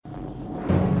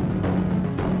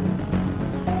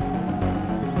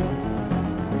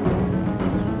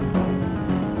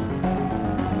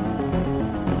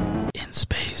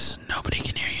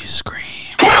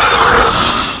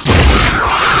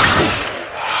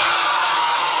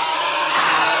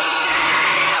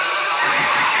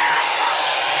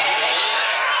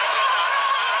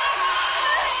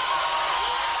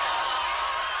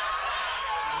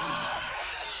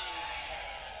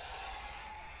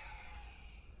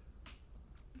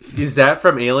Is that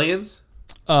from Aliens?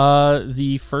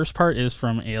 The first part is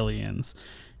from Aliens.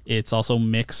 It's also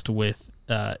mixed with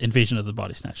Invasion of the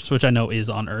Body Snatchers, which I know is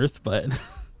on Earth, but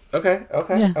Okay.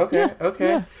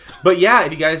 Yeah. But yeah,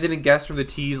 if you guys didn't guess from the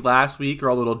tease last week or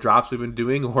all the little drops we've been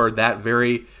doing or that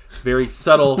very, very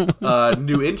subtle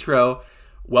new intro,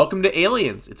 welcome to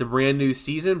Aliens. It's a brand new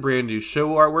season, brand new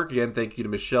show artwork. Again, thank you to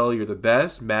Michelle. You're the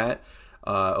best. Matt,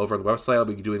 over on the website, I'll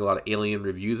be doing a lot of Alien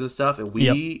reviews and stuff. And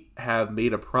we have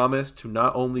made a promise to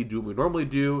not only do what we normally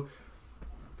do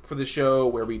for the show,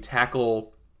 where we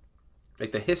tackle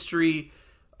like the history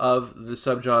of the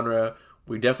subgenre.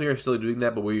 We definitely are still doing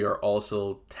that, but we are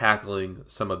also tackling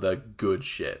some of the good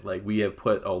shit. Like, we have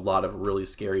put a lot of really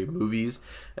scary movies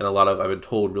and a lot of, I've been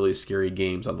told, really scary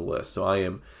games on the list. So I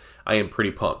am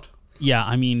pretty pumped. Yeah,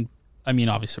 I mean,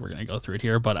 obviously we're gonna go through it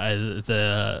here, but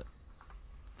the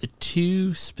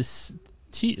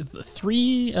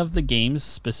three of the games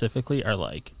specifically are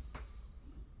like,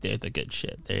 they're the good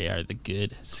shit. They are the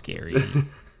good scary.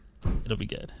 It'll be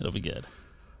good.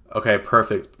 Okay,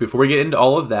 perfect. Before we get into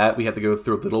all of that, we have to go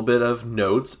through a little bit of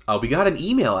notes. We got an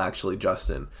email, actually,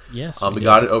 Justin. Yes, we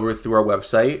got it over through our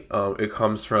website. It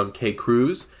comes from K.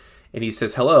 Cruz, and he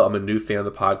says, "Hello, I'm a new fan of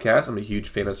the podcast. I'm a huge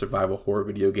fan of survival horror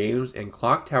video games, and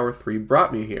Clock Tower 3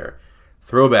 brought me here."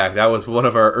 Throwback. That was one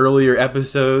of our earlier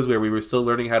episodes where we were still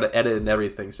learning how to edit and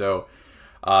everything. So,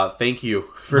 thank you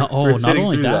for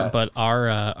sitting through that. But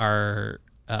our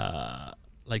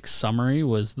summary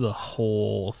was the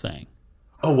whole thing.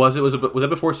 Oh, was it? Was that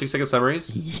before 6-second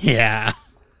summaries? Yeah.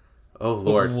 Oh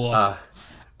Lord.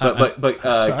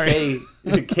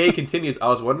 Kay continues. I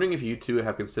was wondering if you two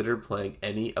have considered playing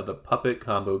any of the Puppet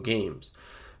Combo games.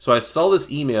 So I saw this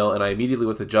email and I immediately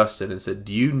went to Justin and said,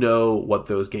 "Do you know what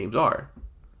those games are?"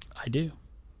 I do.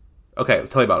 Okay,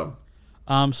 tell me about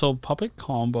them. So Puppet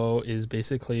Combo is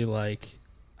basically like,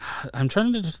 I'm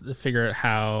trying to just figure out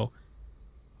how.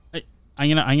 I'm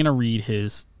gonna read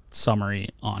his summary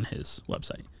on his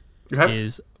website. Okay.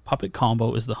 Is Puppet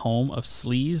Combo is the home of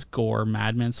sleaze, gore,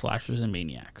 madmen, slashers, and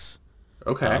maniacs.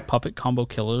 Okay. Puppet Combo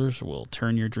killers will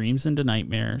turn your dreams into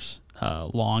nightmares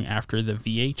long after the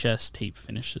VHS tape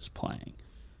finishes playing.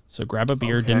 So grab a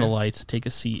beer, dim the lights, take a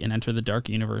seat, and enter the dark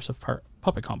universe of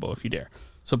Puppet Combo if you dare.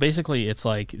 So basically, it's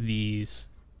like these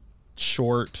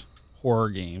short horror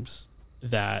games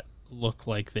that look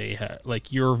like they have,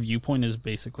 like, your viewpoint is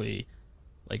basically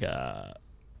like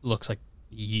looks like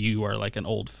you are like an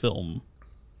old film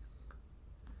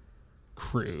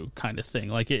crew kind of thing.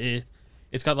 Like it's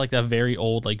got like that very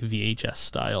old like VHS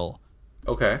style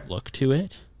look to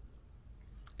it,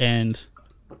 and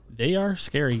they are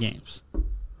scary games.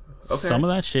 Some of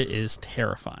that shit is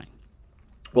terrifying.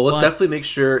 Well, let's definitely make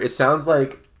sure. It sounds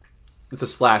like it's a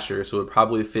slasher, so it would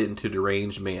probably fit into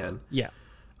Deranged Man. Yeah.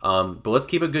 But let's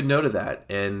keep a good note of that.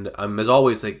 And as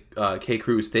always, like K.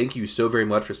 Cruz, thank you so very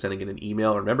much for sending in an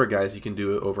email. Remember, guys, you can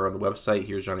do it over on the website,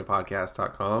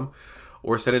 here'sjohnnypodcast.com,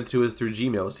 or send it to us through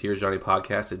Gmail,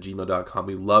 here'sjohnnypodcast@gmail.com.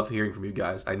 We love hearing from you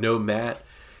guys. I know Matt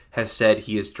has said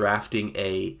he is drafting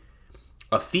a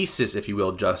thesis, if you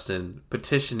will, Justin,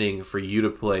 petitioning for you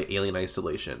to play Alien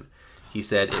Isolation. He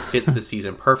said it fits the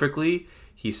season perfectly.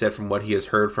 He said from what he has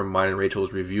heard from mine and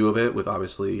Rachel's review of it, with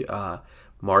obviously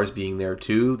Mars being there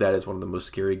too, that is one of the most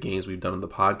scary games we've done on the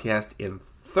podcast. And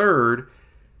third,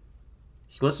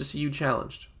 he wants to see you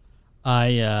challenged.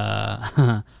 I've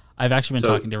actually been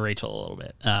talking to Rachel a little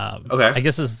bit. Okay. I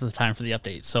guess this is the time for the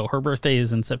update. So her birthday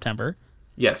is in September.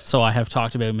 Yes. So I have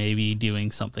talked about maybe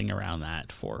doing something around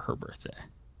that for her birthday.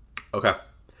 Okay.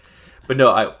 But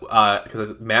no,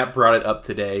 because Matt brought it up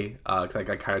today, because I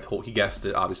kind of told, he guessed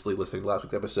it, obviously, listening to last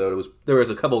week's episode. There was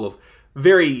a couple of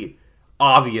very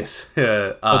obvious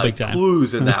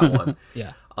clues in that one.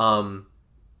 Yeah.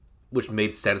 Which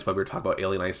made sense when we were talking about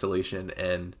Alien Isolation,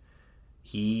 and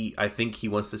I think he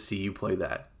wants to see you play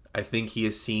that. I think he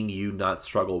has seen you not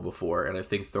struggle before, and I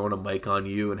think throwing a mic on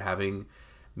you and having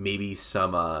maybe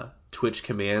some Twitch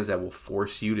commands that will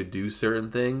force you to do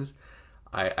certain things,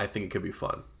 I think it could be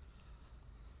fun.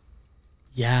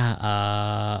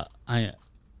 Yeah,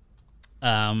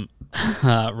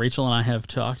 Rachel and I have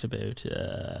talked about.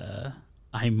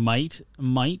 I might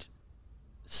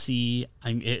see.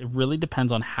 It really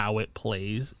depends on how it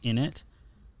plays in it,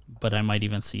 but I might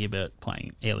even see about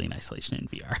playing Alien Isolation in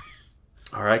VR.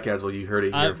 All right, guys. Well, you heard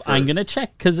it here first. I'm gonna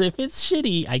check, because if it's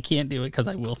shitty, I can't do it, because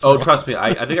I will. Trust me.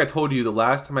 I think I told you the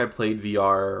last time I played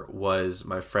VR was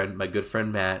my good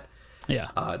friend Matt.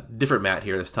 Yeah. Different Matt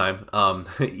here this time.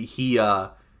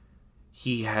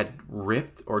 He had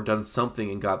ripped or done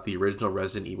something and got the original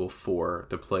Resident Evil 4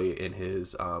 to play in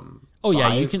his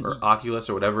you can, or Oculus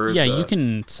or whatever. Yeah, you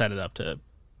can set it up to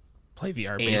play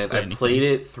VR and basically I anything. played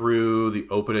it through the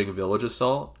opening Village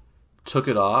Assault, took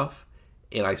it off,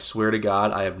 and I swear to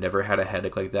God, I have never had a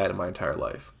headache like that in my entire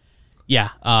life. Yeah,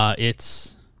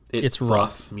 it's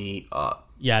rough. Fucked me up.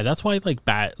 Yeah, that's why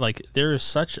there is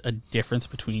such a difference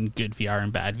between good VR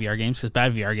and bad VR games, because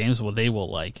bad VR games, they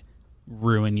will like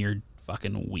ruin your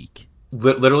fucking week.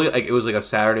 Literally, like it was like a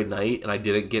Saturday night, and I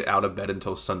didn't get out of bed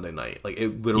until Sunday night. Like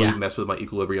it literally messed with my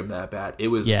equilibrium that bad. It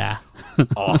was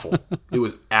awful. It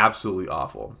was absolutely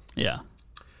awful. Yeah.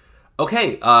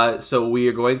 Okay, so we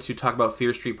are going to talk about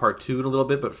Fear Street Part 2 in a little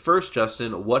bit, but first,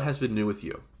 Justin, what has been new with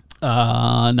you?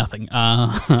 Nothing.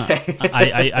 Okay.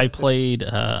 I played.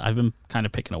 I've been kind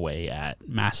of picking away at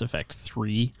Mass Effect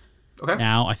 3. Okay.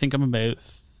 Now I think I'm about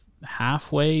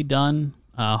halfway done.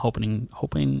 Hoping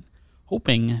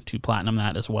to platinum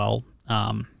that as well.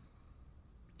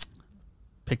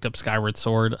 Picked up Skyward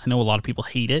Sword. I know a lot of people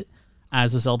hate it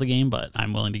as a Zelda game, but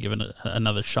I'm willing to give it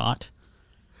another shot.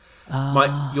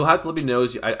 You'll have to let me know.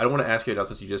 I don't want to ask you about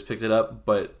since you just picked it up,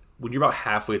 but when you're about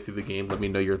halfway through the game, let me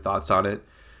know your thoughts on it.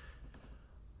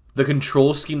 The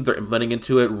control scheme they're implementing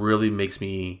into it really makes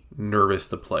me nervous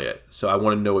to play it. So I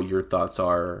want to know what your thoughts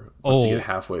are once you get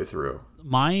halfway through.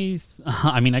 I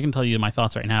can tell you my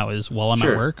thoughts right now is while I'm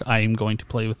at work, I am going to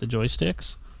play with the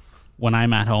joysticks. When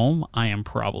I'm at home, I am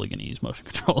probably going to use motion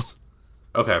controls.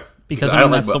 Okay. Because I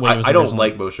don't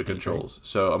like motion controls,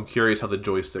 so I'm curious how the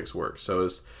joysticks work. So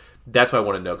that's what I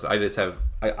want to know, because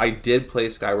I did play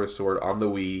Skyward Sword on the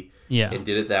Wii and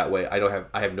did it that way.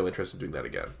 I have no interest in doing that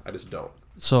again. I just don't.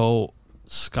 So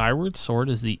Skyward Sword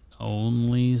is the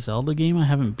only Zelda game I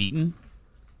haven't beaten.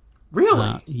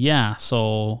 Really? Yeah.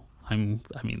 So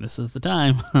this is the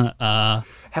time.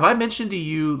 Have I mentioned to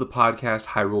you the podcast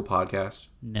Hyrule Podcast?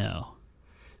 No.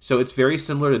 So it's very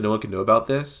similar to No One Can Know About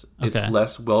This. It's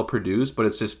less well produced, but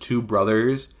it's just two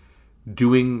brothers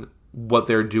doing what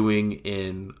they're doing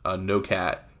in No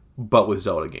Cat, but with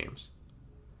Zelda games.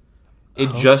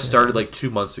 It just started like 2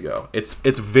 months ago. It's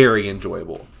very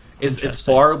enjoyable. It's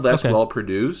far less well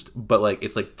produced, but like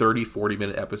it's like 30-40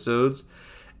 minute episodes,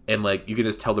 and like you can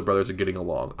just tell the brothers are getting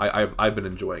along. I've been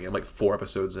enjoying it. I'm like 4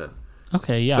 episodes in.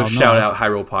 Okay, yeah. So shout out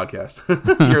Hyrule Podcast.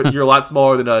 you're a lot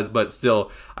smaller than us, but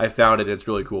still, I found it. It's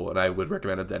really cool, and I would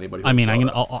recommend it to anybody. I'm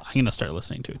gonna start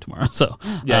listening to it tomorrow. So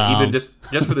yeah, even just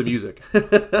for the music.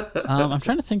 I'm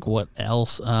trying to think what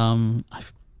else. I'm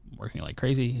working like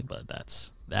crazy, but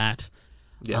that's that.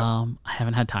 Yeah. I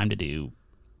haven't had time to do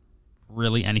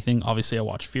really anything. Obviously, I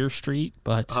watched Fear Street,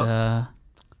 but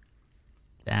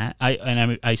that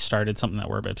I started something that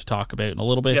we're about to talk about in a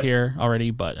little bit here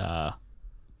already, but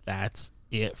that's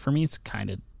it for me. It's kind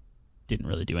of didn't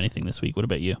really do anything this week. What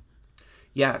about you?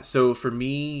 Yeah, so for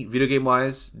me, video game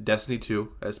wise, Destiny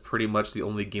 2 is pretty much the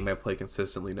only game I play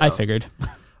consistently now. I figured.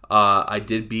 I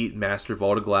did beat Master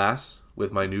Vault of Glass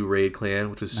with my new raid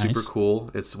clan, which is super cool.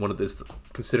 It's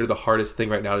considered the hardest thing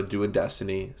right now to do in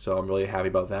Destiny, so I'm really happy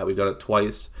about that. We've done it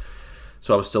twice,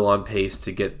 so I'm still on pace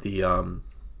to get the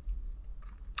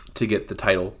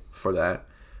title for that.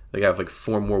 They have like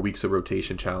 4 more weeks of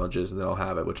rotation challenges, and then I'll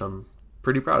have it, which I'm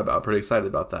pretty proud about. Pretty excited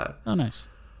about that. Oh, nice.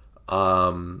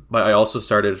 But I also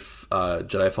started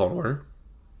Jedi Fallen Order.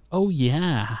 Oh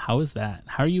yeah, how is that?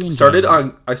 How are you enjoying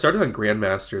I started on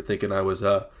Grandmaster thinking I was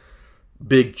a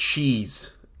big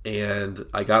cheese, and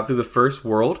I got through the first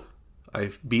world. I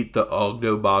beat the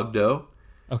Ogdo Bogdo.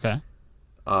 Okay.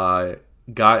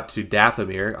 Got to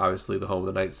Dathomir, obviously the home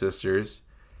of the Night Sisters,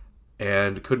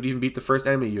 and couldn't even beat the first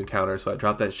enemy you encounter, so I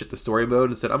dropped that shit to story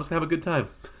mode and said, I'm just going to have a good time.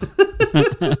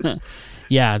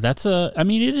 Yeah,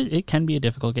 it can be a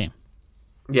difficult game.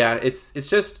 Yeah, it's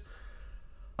just,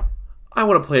 I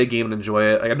want to play a game and enjoy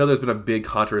it. Like, I know there's been a big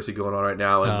controversy going on right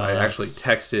now, and I actually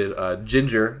texted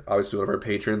Ginger, obviously one of our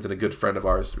patrons and a good friend of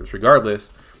ours,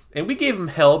 regardless, and we gave him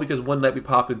hell because one night we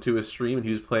popped into his stream and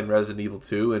he was playing Resident Evil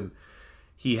 2, and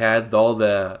he had all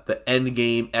the end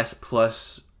game S+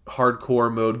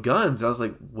 hardcore mode guns. And I was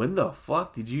like, when the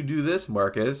fuck did you do this,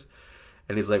 Marcus?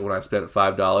 And he's like, when I spent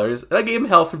 $5. And I gave him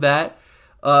hell for that.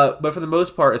 But for the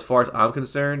most part, as far as I'm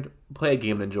concerned, play a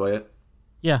game and enjoy it.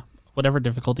 Yeah, whatever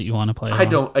difficulty you want to play. I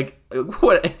don't like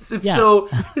what it's so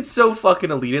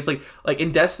fucking elitist. Like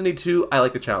in Destiny 2, I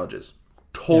like the challenges,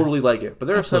 totally like it. But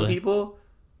there are some people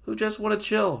who just want to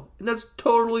chill, and that's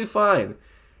totally fine.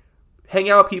 Hang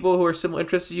out with people who are similar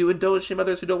interests to you, and don't shame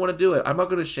others who don't want to do it. I'm not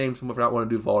going to shame someone for not wanting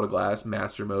to do Vault of Glass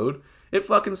Master Mode. It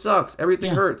fucking sucks.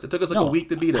 Everything hurts. It took us a week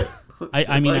to beat it.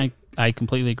 I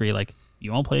completely agree. Like,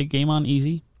 you want to play a game on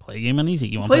easy? Play a game on easy.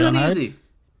 You want to play play it on hard? Easy.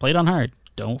 Play it on hard.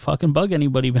 Don't fucking bug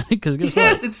anybody, because guess what?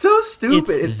 Yes, it's so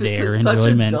stupid. It's their just such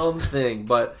enjoyment. a dumb thing,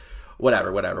 but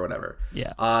whatever.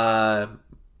 Yeah.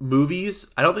 movies,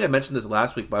 I don't think I mentioned this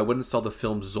last week, but I went and saw the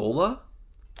film Zola.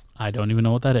 I don't even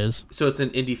know what that is. So it's an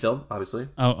indie film, obviously.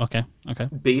 Oh, okay.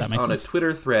 Based on a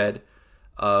Twitter thread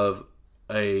of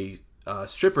a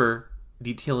stripper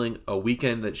detailing a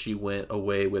weekend that she went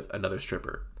away with another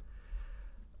stripper.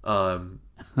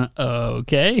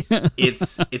 Okay.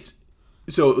 it's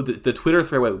so the Twitter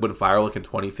thread went viral like in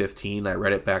 2015. I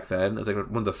read it back then. It was like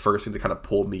one of the first things that kind of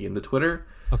pulled me into Twitter.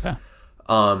 Okay.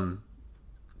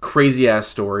 Crazy ass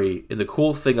story. And the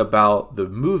cool thing about the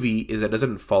movie is that it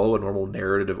doesn't follow a normal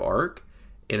narrative arc,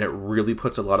 and it really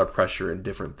puts a lot of pressure in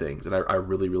different things. And I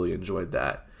really, really enjoyed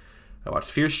that. I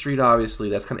watched Fear Street, obviously.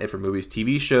 That's kind of it for movies.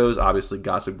 TV shows, obviously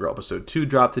Gossip Girl episode 2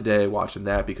 dropped today. Watching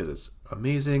that because it's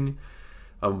amazing.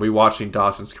 I'm rewatching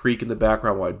Dawson's Creek in the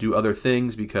background while I do other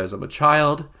things because I'm a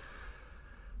child.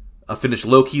 I finished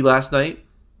Loki last night.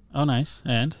 Oh, nice.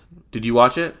 And? Did you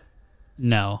watch it?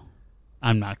 No,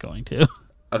 I'm not going to.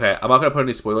 Okay, I'm not going to put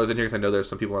any spoilers in here because I know there's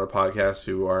some people on our podcast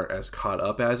who aren't as caught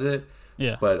up as it.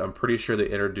 Yeah. But I'm pretty sure they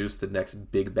introduced the next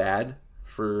big bad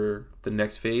for the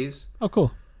next phase. Oh,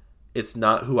 cool. It's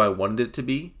not who I wanted it to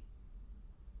be.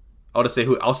 I'll say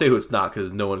who it's not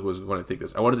because no one was going to think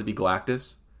this. I wanted it to be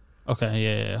Galactus. Okay,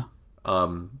 yeah.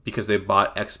 Because they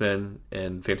bought X-Men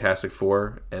and Fantastic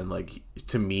Four, and like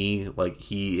to me, like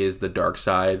he is the dark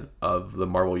side of the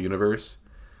Marvel universe,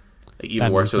 like,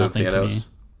 even more so than Thanos.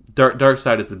 Dark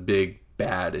side is the big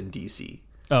bad in DC.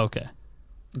 Oh, okay.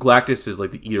 Galactus is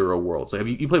like the eater of worlds. Like, have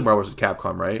you played Marvel vs.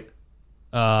 Capcom, right?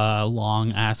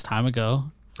 Long ass time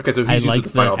ago. Okay, so he's like the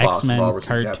final boss of X-Men Marvel vs.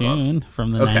 cartoon Capcom. from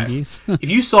the 90s.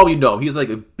 If you saw, you know he's like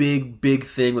a big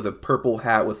thing with a purple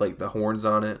hat with like the horns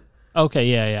on it. Okay,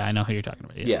 yeah, I know who you're talking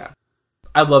about. Yeah.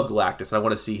 I love Galactus, and I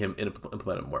want to see him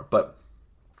implement it more. But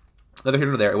neither here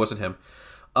nor there. It wasn't him.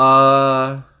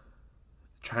 Trying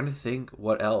to think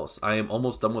what else. I am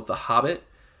almost done with The Hobbit,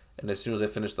 and as soon as I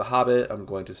finish The Hobbit, I'm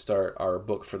going to start our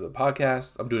book for the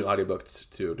podcast. I'm doing audiobooks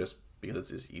too, just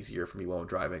because it's easier for me while I'm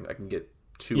driving. I can get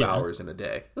 2 hours in a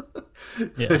day.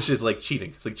 It's just like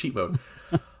cheating. It's like cheat mode.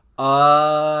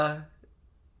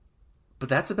 But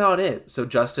that's about it. So,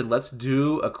 Justin, let's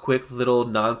do a quick little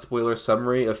non-spoiler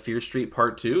summary of Fear Street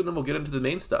Part 2, and then we'll get into the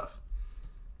main stuff.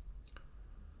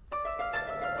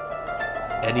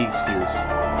 Any excuse.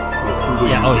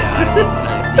 Yeah.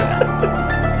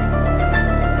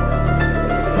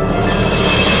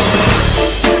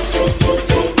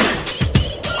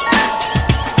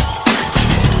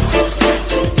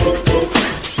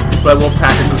 But I will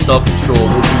practice some self-control.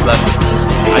 We'll do less.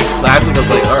 Last week I was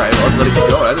like, all right, well, let's let it keep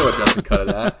going. I know what Justin cut of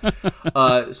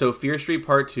that. So Fear Street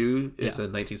Part 2 is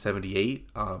in 1978.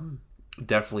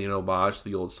 Definitely an homage to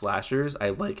the old slashers. I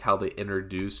like how they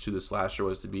introduced who the slasher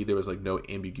was to be. There was like no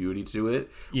ambiguity to it,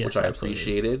 which I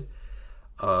appreciated.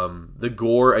 The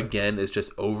gore, again, is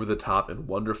just over the top and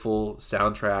wonderful.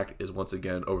 Soundtrack is once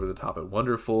again over the top and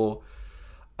wonderful.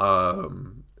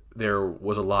 There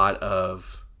was a lot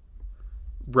of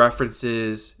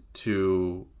references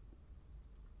to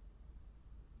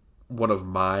one of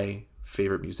my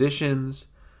favorite musicians.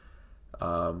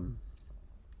 I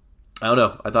don't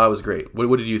know. I thought it was great.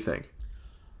 What did you think?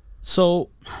 So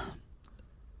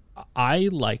I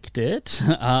liked it.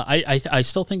 I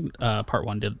still think part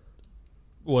 1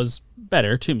 was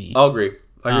better to me. I'll agree.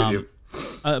 I agree with you.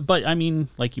 But I mean,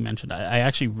 like you mentioned, I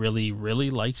actually really, really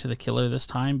liked The Killer this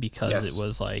time because it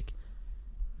was like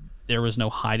there was no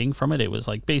hiding from it. It was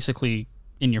like basically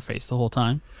in your face the whole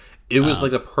time. It was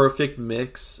like a perfect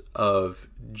mix of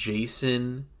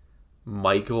Jason,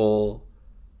 Michael,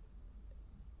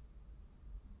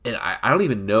 and I don't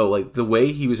even know, like the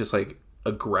way he was just like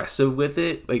aggressive with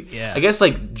it. Like I guess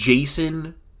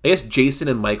Jason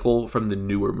and Michael from the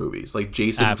newer movies, like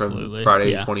Jason from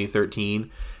Friday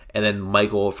 2013, and then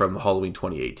Michael from Halloween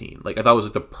 2018. Like I thought it was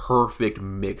like the perfect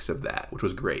mix of that, which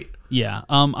was great. Yeah.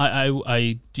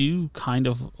 I do kind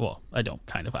of. Well, I don't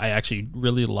kind of. I actually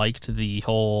really liked the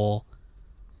whole.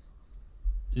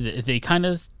 They kind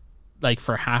of like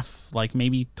for half, like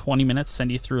maybe 20 minutes,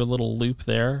 send you through a little loop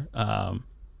there.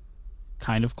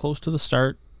 Kind of close to the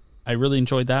start. I really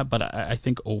enjoyed that, but I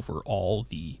think overall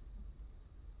the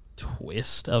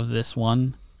twist of this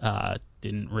one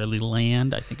didn't really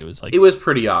land. I think it was like it was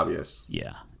pretty obvious.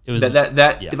 Yeah, it was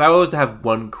that. If I was to have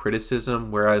one criticism,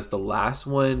 whereas the last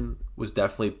one was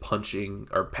definitely punching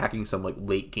or packing some like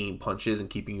late game punches and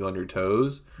keeping you on your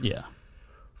toes. Yeah,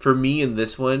 for me in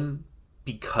this one,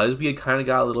 because we had kind of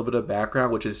got a little bit of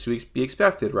background, which is to be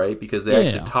expected, right? Because they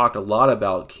actually talked a lot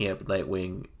about Camp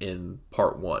Nightwing in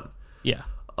part 1. Yeah.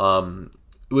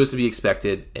 It was to be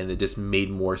expected, and it just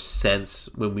made more sense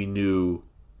when we knew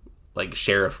like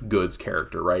Sheriff Good's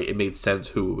character, right? It made sense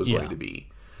who it was going to be.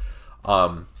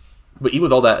 But even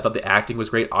with all that, I thought the acting was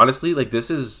great. Honestly, like,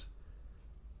 this is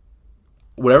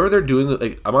whatever they're doing.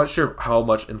 Like, I'm not sure how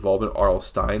much involvement R.L.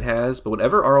 Stine has, but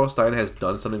whenever R.L. Stine has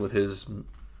done something with his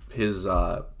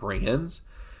brands,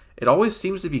 it always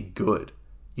seems to be good.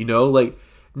 You know, like,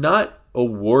 not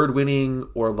award winning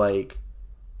or like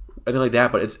anything like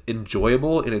that, but it's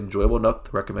enjoyable and enjoyable enough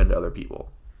to recommend to other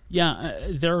people. Yeah,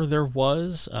 there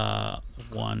was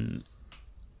one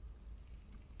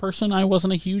person I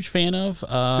wasn't a huge fan of.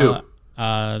 Who?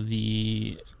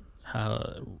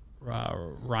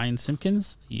 Ryan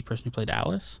Simpkins, the person who played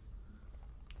Alice.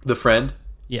 The friend?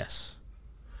 Yes.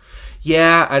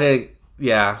 Yeah, I didn't.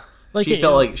 Yeah, Like,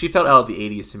 she felt out of the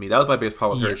 80s to me. That was my biggest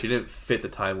problem with her. Yes. She didn't fit the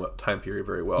time period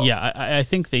very well. Yeah, I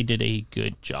think they did a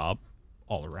good job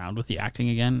all around with the acting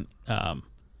again.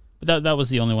 But that was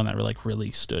the only one that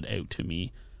really stood out to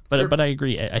me. But Sure. but I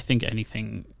agree. I think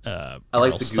anything I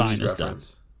like the Stein Goonies has done.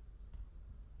 reference.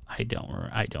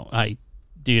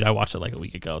 Dude, I watched it like a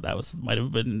week ago. That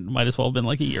might as well have been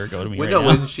like a year ago to me. When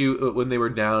they were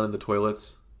down in the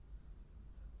toilets,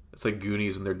 it's like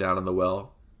Goonies when they're down in the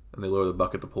well and they lower the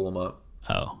bucket to pull them up.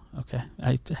 Oh, okay.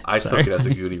 I sorry. took it as a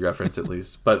Goonie reference at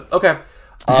least, but okay.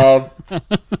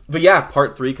 But yeah,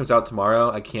 part 3 comes out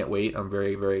tomorrow. I can't wait. I'm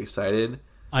very, very excited.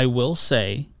 I will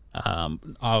say,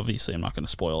 obviously, I'm not going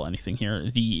to spoil anything here.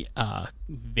 The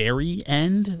very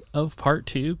end of part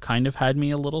 2 kind of had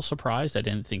me a little surprised. I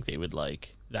didn't think they would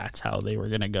that's how they were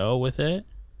going to go with it.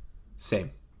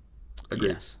 Same.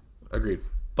 Agreed. Yes. Agreed.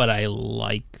 But I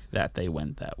like that they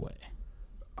went that way.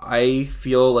 I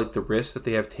feel like the risks that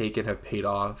they have taken have paid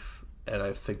off, and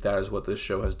I think that is what this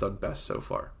show has done best so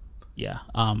far. Yeah.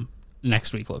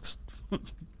 Next week looks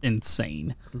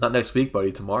insane. Not next week,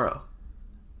 buddy. Tomorrow.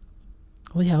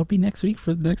 Well, yeah, it'll be next week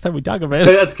for the next time we talk about it.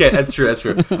 That's okay. That's true. That's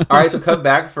true. All right, so come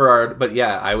back for our. But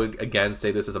yeah, I would again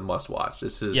say this is a must-watch.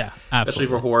 This is especially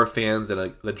for horror fans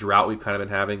and the drought we've kind of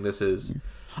been having. This is.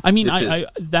 I mean,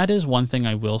 that is one thing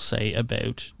I will say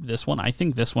about this one. I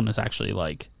think this one is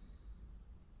actually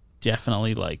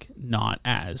definitely not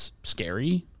as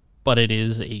scary, but it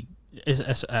is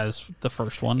as the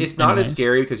first one. It's not as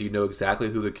scary because you know exactly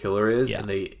who the killer is, Yeah.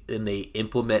 and they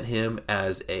implement him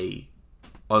as a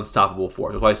unstoppable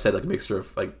force. That's why I said a mixture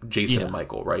of Jason and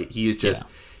Michael, right? He is just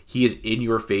he is in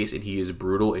your face and he is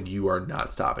brutal and you are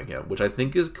not stopping him, which I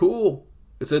think is cool.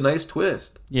 It's a nice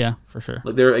twist. Yeah, for sure.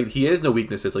 He has no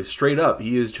weaknesses. Straight up,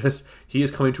 he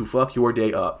is coming to fuck your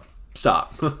day up.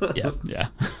 Stop. Yeah.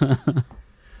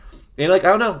 And I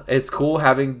don't know, it's cool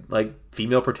having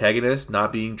female protagonists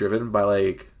not being driven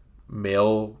by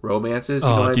male romances. You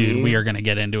know what dude, I mean? we are gonna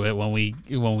get into it when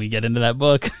we get into that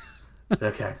book.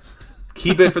 Okay,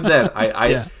 keep it for then.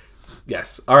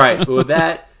 Yes. All right. But with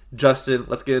that, Justin,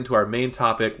 let's get into our main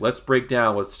topic. Let's break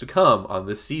down what's to come on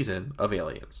this season of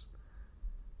Aliens.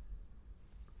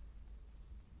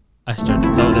 I started.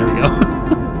 Oh, there we go.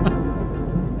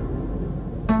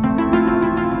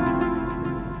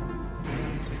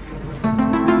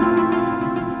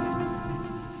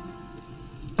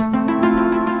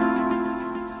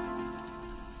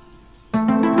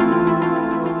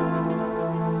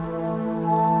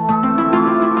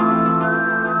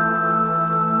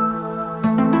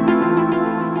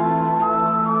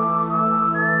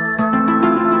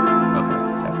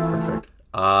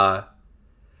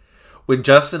 When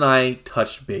Justin and I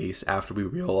touched base after we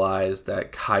realized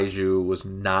that Kaiju was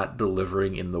not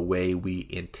delivering in the way we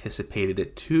anticipated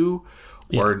it to,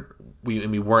 or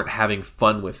we weren't having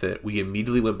fun with it, we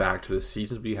immediately went back to the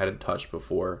seasons we hadn't touched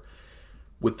before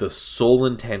with the sole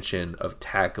intention of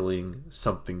tackling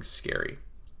something scary.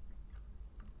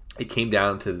 It came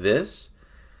down to this,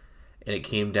 and it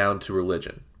came down to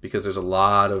religion, because there's a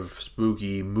lot of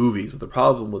spooky movies, but the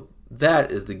problem with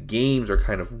that is the games are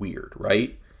kind of weird,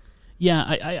 right? Yeah,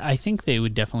 I think they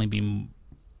would definitely be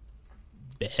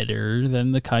better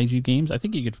than the Kaiju games. I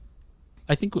think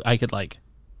I could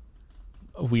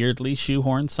weirdly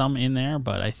shoehorn some in there,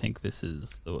 but I think this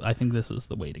was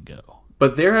the way to go.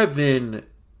 But there have been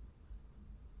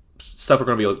stuff we're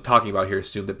going to be talking about here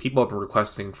soon that people have been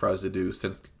requesting for us to do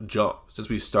since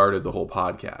we started the whole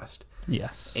podcast.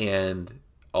 Yes. And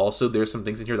also, there's some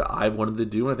things in here that I've wanted to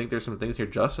do, and I think there's some things here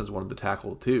Justin's wanted to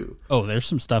tackle too. Oh, there's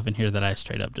some stuff in here that I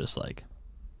straight up just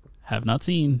have not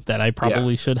seen that I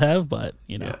probably should have, but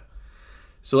Yeah.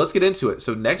 So let's get into it.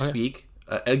 So next week,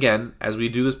 again, as we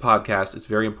do this podcast, it's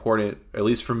very important, at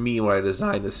least for me when I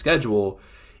design the schedule,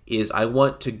 is I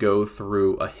want to go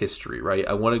through a history, right?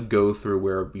 I want to go through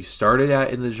where we started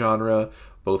at in the genre,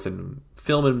 both in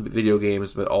film and video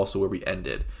games, but also where we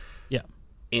ended. Yeah.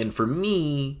 And for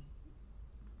me,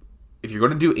 if you're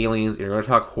going to do aliens and you're going to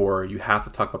talk horror, you have to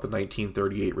talk about the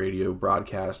 1938 radio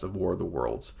broadcast of War of the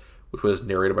Worlds, which was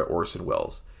narrated by Orson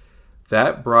Welles.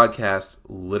 That broadcast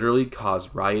literally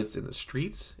caused riots in the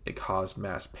streets. It caused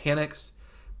mass panics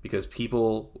because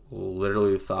people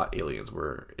literally thought aliens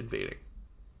were invading.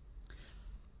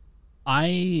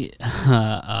 Okay,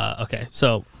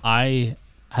 so I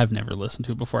have never listened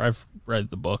to it before. I've read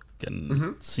the book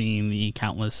and seen the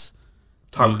countless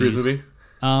Tom movies. Cruise movie?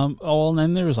 And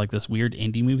then there was like this weird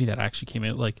indie movie that actually came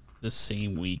out like the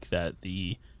same week that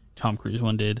the Tom Cruise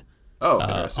one did.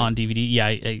 Interesting. On DVD. Yeah,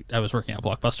 I was working at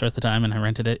Blockbuster at the time and I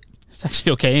rented it. It's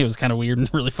actually okay. It was kind of weird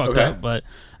and really fucked up, but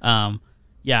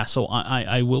yeah. So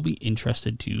I will be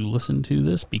interested to listen to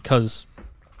this because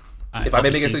if I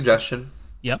may make a suggestion,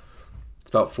 yep,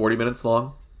 it's about 40 minutes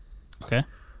long. Okay,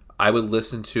 I would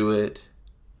listen to it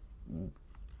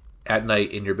at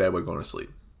night in your bed when going to sleep.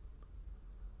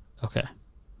 Okay,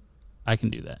 I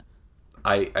can do that.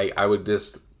 I would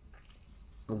just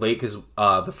late because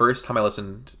the first time I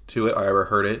listened to it or I ever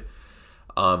heard it,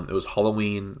 it was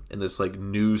Halloween, and this like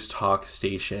news talk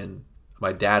station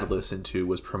my dad listened to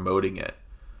was promoting it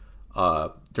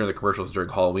during the commercials during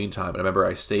Halloween time. And I remember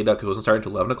I stayed up because it wasn't starting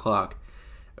until 11 o'clock.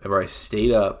 I remember I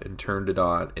stayed up and turned it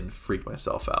on and freaked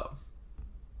myself out.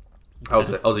 I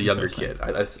was a younger kid.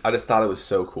 I just thought it was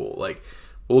so cool. Like,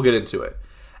 we'll get into it.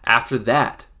 After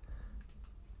that,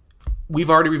 we've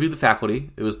already reviewed The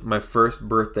Faculty. It was my first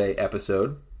birthday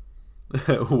episode.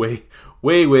 way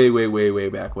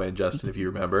back when, Justin, if you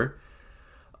remember.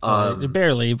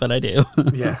 Barely, but I do.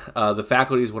 Yeah. The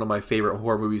Faculty is one of my favorite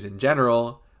horror movies in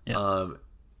general. Yeah.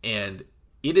 And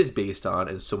it is based on,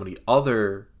 and so many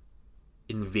other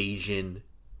invasion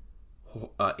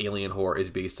alien horror is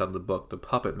based on the book The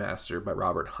Puppet Master by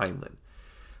Robert Heinlein.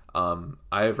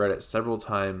 I have read it several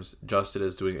times. Justin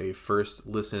is doing a first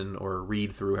listen or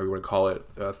read through, however you want to call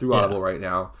it, through Audible right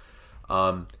now.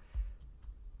 Oh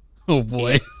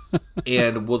boy.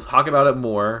 And we'll talk about it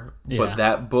more, Yeah. but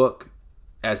that book,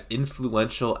 as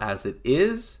influential as it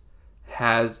is,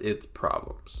 has its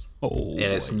problems. Oh, And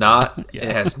it's boy. not, Yeah.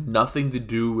 it has nothing to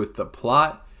do with the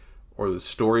plot or the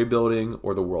story building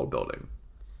or the world building.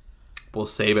 We'll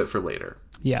save it for later.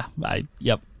 Yeah,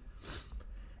 yep.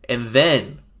 And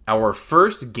then our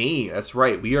first game, that's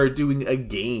right, we are doing a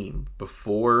game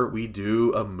before we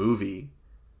do a movie.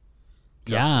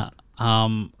 Yeah.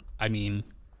 I mean,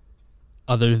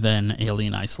 other than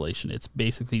Alien Isolation, it's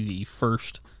basically the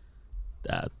first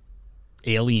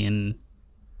alien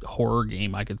horror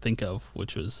game I could think of,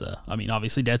 which was,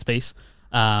 obviously Dead Space.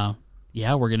 Yeah,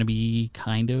 we're going to be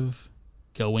kind of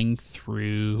going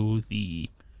through the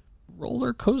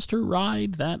roller coaster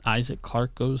ride that Isaac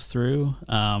Clarke goes through.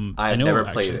 I've never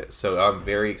played it, so I'm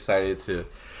very excited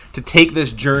to take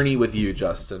this journey with you,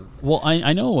 Justin. Well,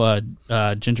 I know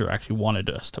Ginger actually wanted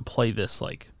us to play this,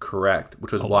 like... Correct,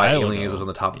 which was why while Aliens ago. was on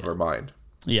the top of our mind.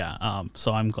 Yeah,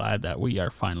 so I'm glad that we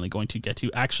are finally going to get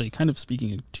to actually kind of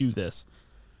speaking to this.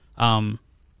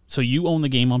 So you own the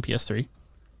game on PS3,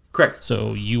 Correct.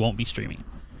 so you won't be streaming.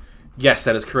 Yes,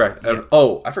 that is correct. Yeah.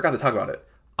 I forgot to talk about it.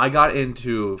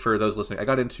 For those listening, I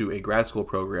got into a grad school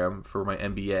program for my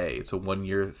MBA. It's a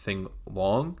 1-year thing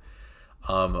long.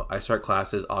 I start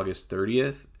classes August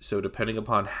 30th, so depending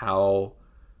upon how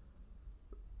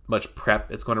much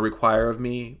prep it's going to require of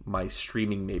me, my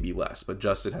streaming may be less, but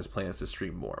Justin has plans to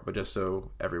stream more. But just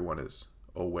so everyone is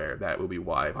aware, that will be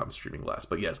why if I'm streaming less.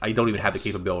 But yes, I don't even have the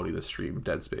capability to stream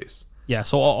Dead Space. Yeah,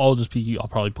 so I'll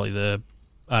probably play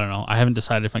I don't know. I haven't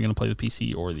decided if I'm going to play the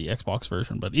PC or the Xbox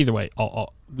version, but either way,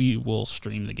 we will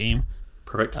stream the game.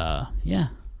 Perfect. Yeah.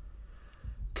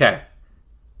 Okay.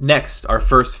 Next, our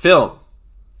first film,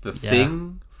 The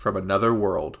Thing from Another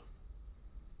World.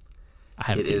 I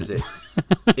haven't seen it.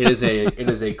 It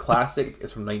is a classic.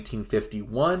 It's from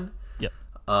 1951. Yep.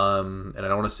 And I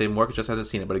don't want to say more because Just hasn't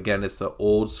seen it. But again, it's the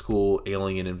old school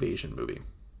alien invasion movie.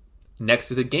 Next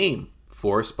is a game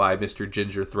forced by Mr.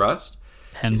 Ginger Thrust.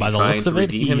 And Is by he the trying looks to of it,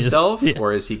 redeem he himself, is. Yeah.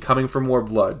 or is he coming for more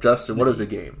blood? Justin, what is the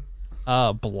game?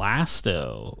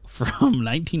 Blasto from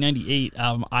 1998.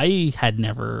 I had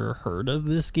never heard of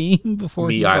this game before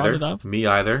Me he either. brought it up. Me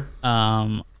either.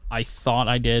 I thought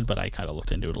I did, but I kind of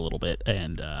looked into it a little bit,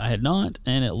 and I had not.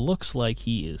 And it looks like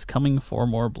he is coming for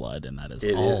more blood, and that is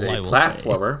It all is I a will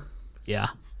platformer say. Yeah.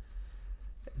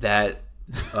 that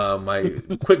my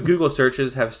quick Google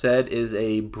searches have said is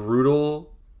a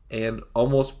brutal and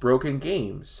almost broken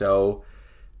game. So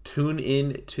tune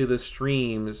in to the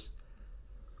streams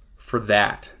for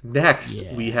that. Next,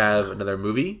 we have another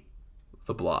movie,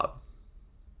 The Blob.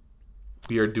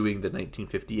 We are doing the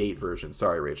 1958 version.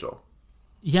 Sorry, Rachel.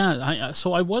 Yeah,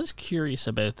 so I was curious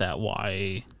about that,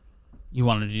 why You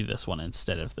wanted to do this one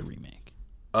instead of the remake.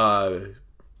 To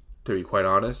be quite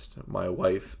honest, my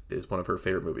wife is one of her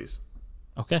favorite movies.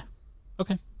 Okay.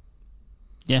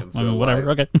 Yeah, And so whatever.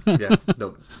 Okay.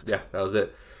 That was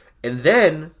it. And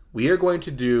then we are going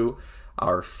to do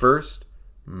our first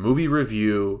movie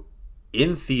review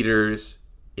in theaters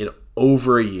in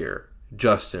over a year.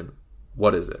 Justin,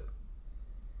 what is it?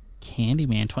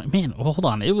 Candyman 20. Man, hold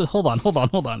on.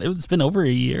 Hold on. It's been over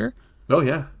a year. Oh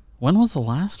yeah. When was the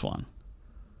last one?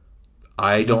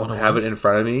 I don't have it in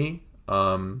front of me.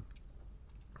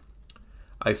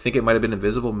 I think it might have been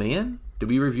Invisible Man. Did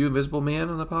we review Invisible Man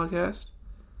on the podcast?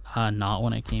 Not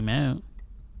when it came out,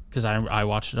 because I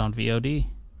watched it on VOD.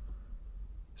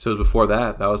 So it was before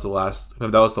that. That was the last.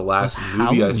 That was the last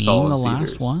movie Halloween I saw in the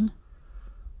theaters. last one?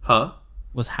 Huh?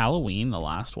 Was Halloween the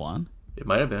last one? It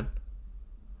might have been.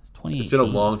 2018. It's been a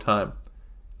long time.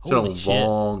 It's Holy been a shit.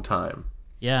 long time.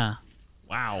 Yeah.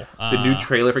 Wow. The new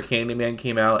trailer for Candyman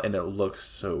came out, and it looks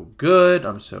so good.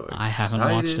 I'm so excited. I haven't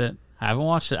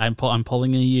watched it. I'm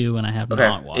pulling a U, and I have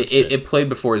not watched it. It played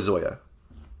before Zoya.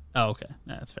 Oh, okay.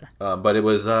 Yeah, that's fair. But it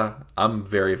was. I'm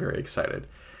very, very excited.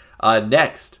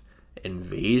 Next,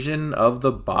 Invasion of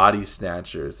the Body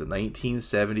Snatchers, the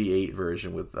 1978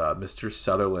 version with Mr.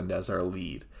 Sutherland as our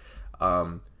lead.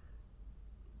 The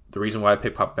reason why I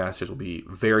picked Puppet Masters will be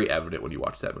very evident when you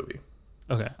watch that movie.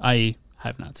 Okay. I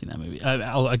have not seen that movie.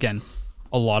 Again,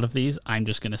 a lot of these, I'm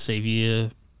just going to save you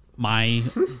my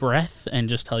breath and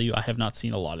just tell you I have not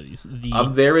seen a lot of these.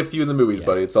 I'm there with you in the movies,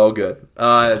 buddy. It's all good.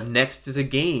 Next is a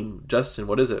game. Justin,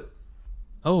 what is it?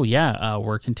 Oh, yeah.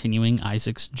 We're continuing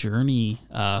Isaac's journey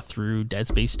through Dead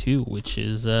Space 2, which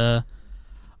is...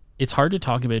 it's hard to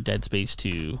talk about Dead Space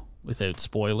 2 without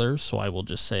spoilers, so I will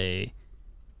just say...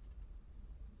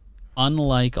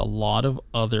 Unlike a lot of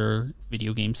other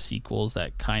video game sequels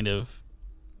that kind of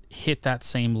hit that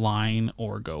same line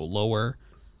or go lower,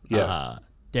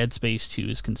 Dead Space 2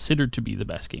 is considered to be the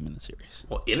best game in the series.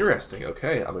 Well, interesting.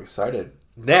 Okay, I'm excited.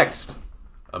 Next,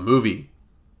 a movie.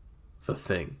 The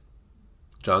Thing.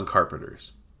 John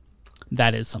Carpenter's.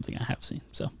 That is something I have seen,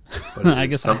 so I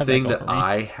guess something that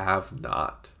I have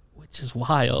not. Which is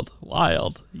wild.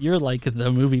 You're like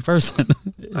the movie person.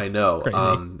 I know.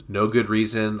 Crazy. No good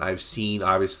reason. I've seen,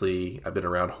 obviously, I've been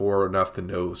around horror enough to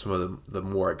know some of the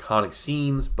more iconic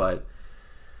scenes, but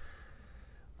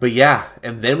yeah.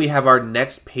 And then we have our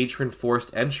next patron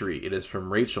forced entry. It is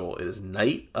from Rachel. It is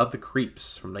Night of the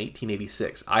Creeps from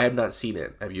 1986. I have not seen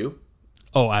it. Have you?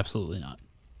 Oh, absolutely not.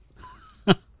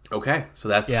 Okay, so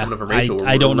that's coming from Rachel.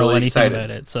 I don't know really anything excited about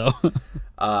it, so...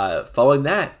 Following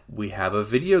that, we have a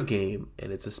video game,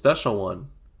 and it's a special one.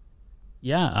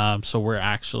 Yeah, so we're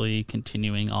actually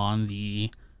continuing on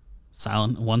the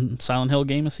Silent Hill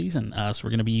game of season. So we're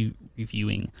going to be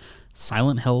reviewing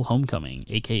Silent Hill Homecoming,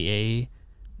 a.k.a.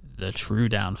 the true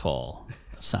downfall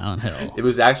of Silent Hill. It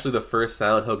was actually the first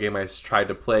Silent Hill game I tried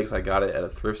to play because I got it at a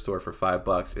thrift store for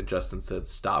 $5, and Justin said,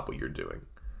 "Stop what you're doing."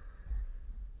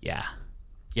 Yeah.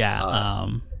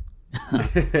 I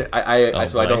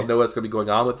don't know what's going to be going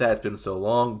on with that. It's been so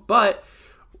long, but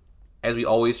as we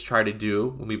always try to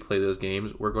do when we play those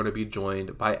games, we're going to be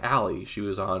joined by Allie. She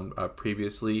was on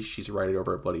previously. She's a writer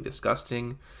over at Bloody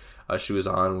Disgusting. She was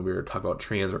on when we were talking about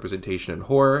trans representation in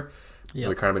horror. Yep.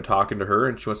 We've kind of been talking to her,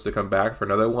 and she wants to come back for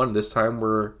another one. This time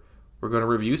we're going to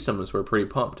review some, so we're pretty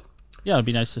pumped. Yeah, it'd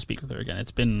be nice to speak with her again.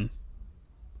 It's been,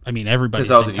 everybody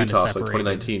since I was in Utah, so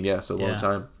 2019. Yeah, so a long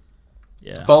time.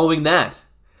 Yeah. Following that,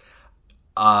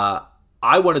 I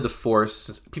wanted to force,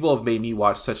 since people have made me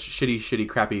watch such shitty,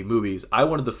 crappy movies, I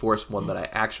wanted to force one that I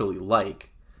actually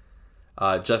like.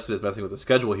 Justin is messing with the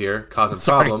schedule here, causing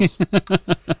problems.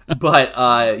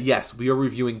 But yes, we are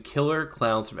reviewing Killer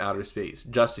Clowns from Outer Space.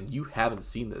 Justin, you haven't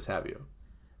seen this, have you?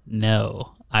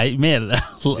 No.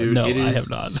 Dude, no, I have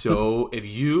not. So, if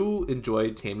you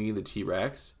enjoyed Tammy and the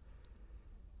T-Rex,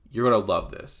 you're going to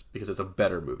love this, because it's a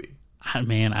better movie.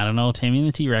 Man, I don't know. Tanny and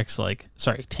the T-Rex,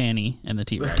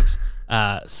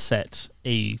 set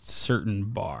a certain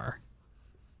bar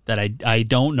that I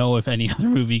don't know if any other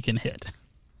movie can hit.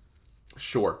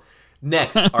 Sure.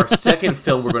 Next, our second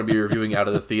film we're going to be reviewing out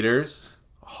of the theaters,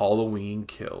 Halloween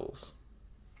Kills.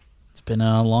 It's been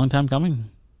a long time coming.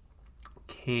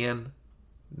 Cannot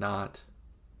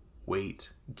wait.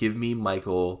 Give me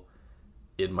Michael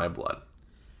in my blood.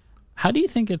 How do you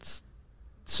think it's...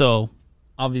 So...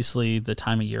 Obviously, the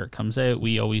time of year it comes out,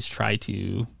 we always try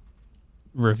to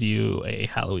review a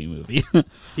Halloween movie.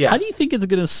 Yeah. How do you think it's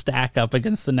going to stack up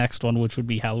against the next one, which would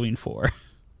be Halloween 4?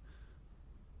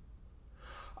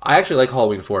 I actually like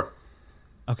Halloween 4.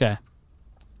 Okay.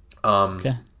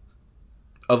 Okay.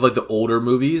 Of like the older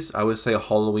movies, I would say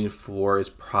Halloween 4 is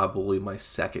probably my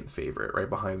second favorite, right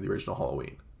behind the original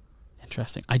Halloween.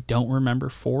 Interesting. I don't remember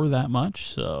 4 that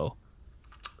much, so...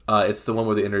 It's the one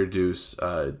where they introduce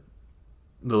the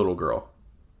little girl.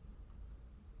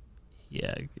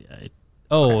 Yeah. Okay.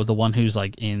 The one who's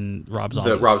like in Rob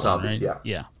Zombie's. The Rob one, Zombies, right?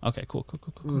 yeah. Yeah. Okay, cool.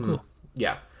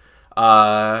 Yeah.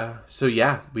 So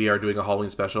yeah, we are doing a Halloween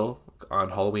special on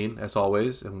Halloween as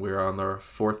always, and we're on our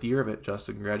 4th year of it.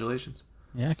 Justin, congratulations.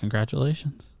 Yeah,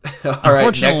 congratulations.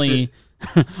 Unfortunately,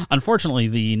 unfortunately,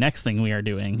 the next thing we are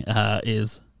doing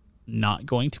is not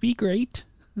going to be great.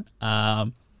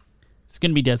 It's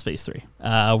going to be Dead Space 3.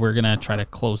 We're going to try to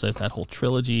close out that whole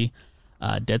trilogy.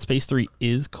 Dead Space 3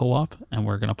 is co-op, and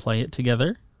we're going to play it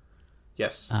together.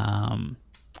 Yes.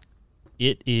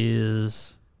 It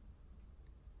is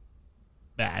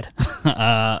bad. Okay.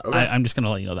 I'm just going to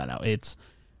let you know that now. It's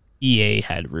EA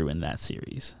had ruined that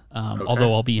series.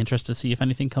 Although I'll be interested to see if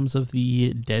anything comes of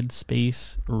the Dead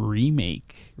Space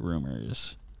remake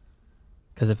rumors.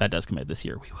 Because if that does come out this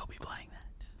year, we will be playing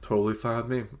that. Totally fine with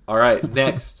me. All right,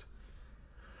 next.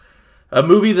 A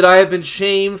movie that I have been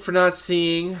shamed for not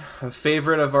seeing, a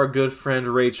favorite of our good friend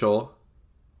Rachel,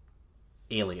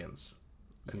 Aliens.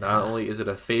 And not only is it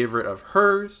a favorite of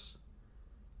hers,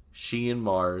 she and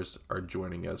Mars are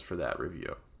joining us for that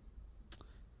review.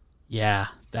 Yeah,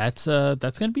 that's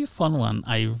gonna be a fun one.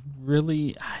 I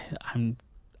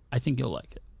think you'll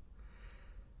like it.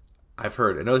 I've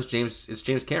heard. I know it's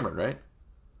James Cameron, right?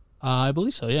 I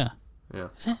believe so. Yeah. Yeah.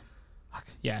 Is it?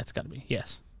 Yeah, it's got to be.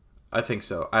 Yes. I think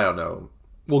so. I don't know.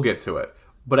 We'll get to it.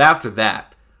 But after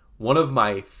that, one of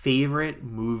my favorite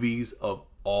movies of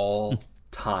all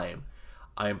time.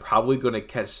 I am probably going to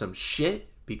catch some shit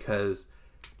because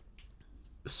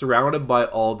surrounded by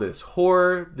all this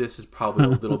horror, this is probably a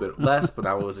little bit less, but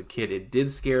when I was a kid, it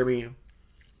did scare me.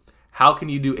 How can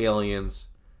you do Aliens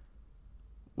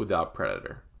without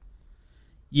Predator?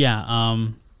 Yeah,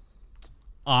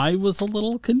 I was a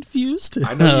little confused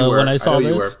I know you were. when I saw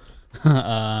this.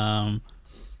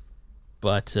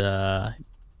 But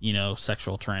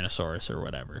sexual Tyrannosaurus or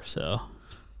whatever. So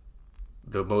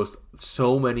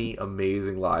so many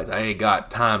amazing lines. I ain't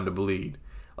got time to bleed.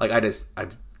 Like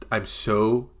I'm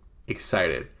so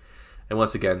excited, and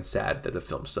once again sad that the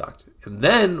film sucked. And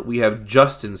then we have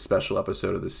Justin's special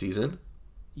episode of the season.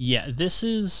 Yeah, this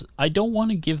is. I don't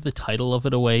want to give the title of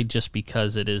it away just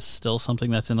because it is still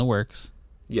something that's in the works.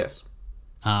 Yes.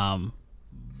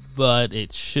 But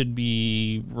it should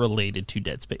be related to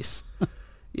Dead Space.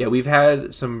 Yeah, we've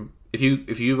had some. If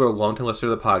you are a long-time listener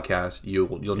to the podcast,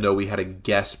 you'll know we had a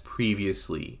guest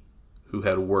previously who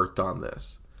had worked on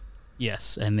this.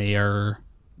 Yes, and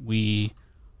we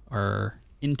are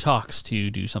in talks to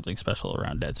do something special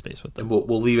around Dead Space with them. And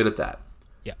we'll leave it at that.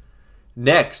 Yeah.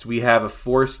 Next, we have a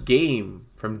forced game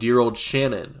from dear old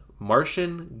Shannon,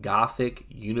 Martian Gothic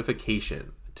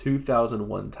Unification,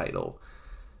 2001 title.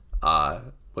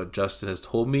 What Justin has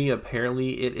told me,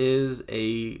 apparently it is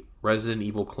a Resident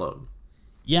Evil clone.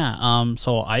 Yeah,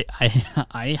 so I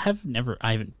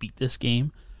haven't beat this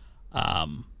game,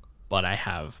 but I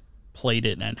have played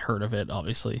it and heard of it,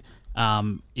 obviously.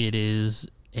 It is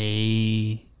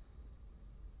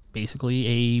basically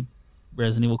a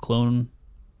Resident Evil clone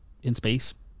in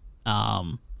space.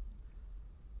 It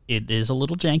is a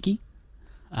little janky,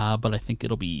 but I think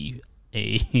it'll be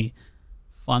a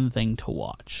fun thing to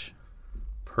watch.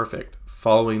 Perfect.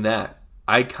 Following that,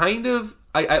 I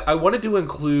wanted to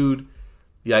include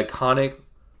the iconic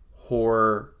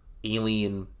horror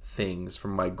alien things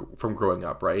from growing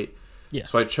up, right?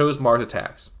 Yes. So I chose Mars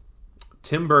Attacks.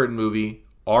 Tim Burton movie,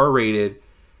 R-rated.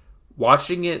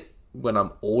 Watching it when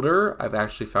I'm older, I've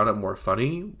actually found it more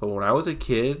funny. But when I was a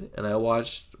kid and I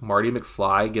watched Marty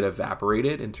McFly get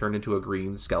evaporated and turned into a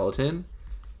green skeleton,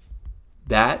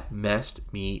 that messed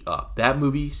me up. That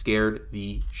movie scared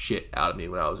the shit out of me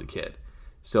when I was a kid.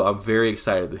 So I'm very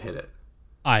excited to hit it.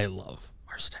 I love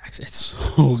Mars Attacks. It's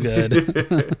so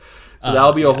good. So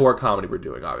that'll be a horror comedy we're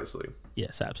doing, obviously.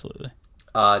 Yes, absolutely.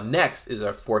 Next is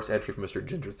our forced entry from Mr.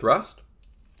 Ginger Thrust.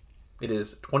 It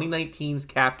is 2019's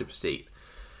Captive State.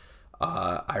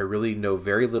 I really know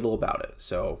very little about it,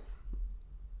 so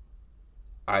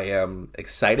I am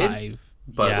excited.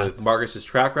 With Marcus's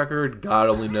track record, God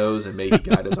only knows, and may he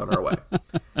guide us on our way.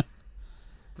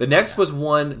 The next was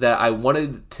one that I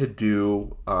wanted to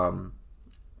do, and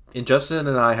Justin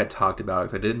and I had talked about it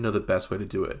because I didn't know the best way to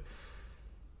do it.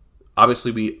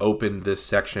 Obviously, we opened this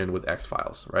section with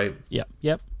X-Files, right?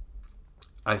 Yep.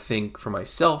 I think for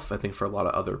myself, I think for a lot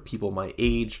of other people my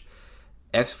age,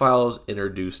 X-Files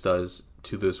introduced us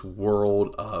to this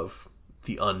world of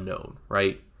the unknown,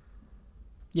 right?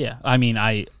 Yeah, I mean,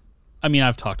 I mean,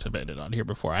 I've talked about it on here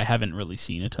before. I haven't really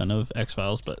seen a ton of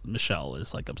X-Files, but Michelle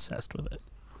is like obsessed with it.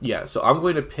 Yeah, so I'm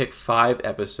going to pick 5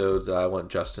 episodes that I want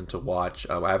Justin to watch.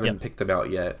 I haven't picked them out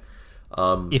yet.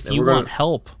 If you want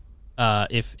help,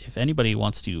 if anybody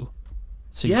wants to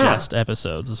suggest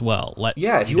episodes as well,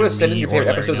 if you want to send in your favorite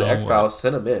episodes of X-Files,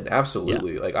 send them in.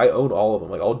 Absolutely. Like, I own all of them.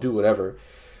 Like, I'll do whatever.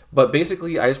 But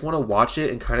basically, I just want to watch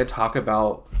it and kind of talk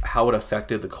about how it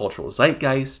affected the cultural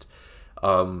zeitgeist,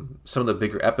 some of the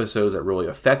bigger episodes that really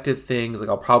affected things. Like,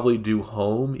 I'll probably do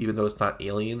Home, even though it's not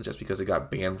Aliens, just because it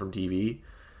got banned from TV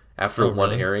after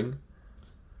one airing.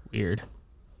 Weird.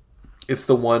 It's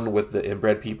the one with the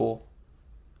inbred people.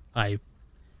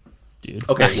 Dude.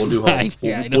 Okay, we'll do Home.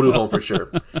 We'll do Home for sure.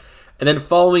 And then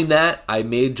following that, I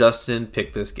made Justin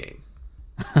pick this game.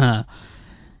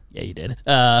 Yeah, you did.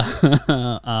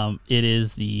 It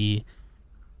is the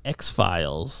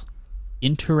X-Files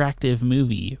interactive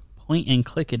movie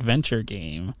point-and-click adventure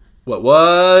game.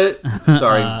 What?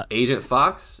 Sorry, Agent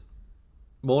Fox,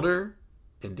 Mulder,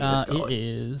 and Dina Scully. It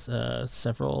is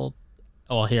several...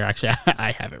 Oh, here, actually,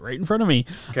 I have it right in front of me.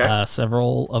 Okay.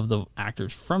 Several of the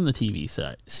actors from the TV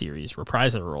series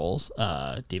reprise their roles.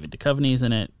 David Duchovny's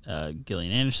in it.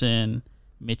 Gillian Anderson.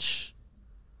 Mitch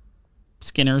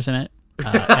Skinner's in it.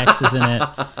 X is in it.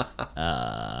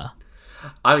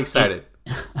 I'm excited.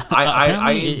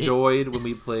 I enjoyed when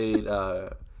we played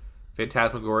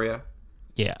Phantasmagoria.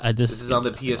 Yeah, this is on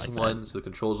the PS1, so the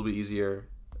controls will be easier,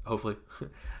 hopefully.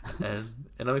 and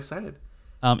I'm excited.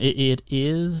 It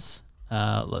is.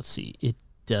 Let's see. It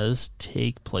does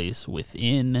take place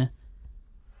within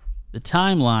the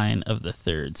timeline of the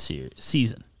 3rd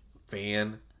season.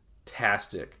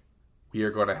 Fantastic. We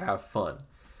are going to have fun.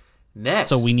 Next.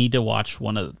 So we need to watch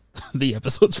one of the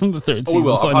episodes from the 3rd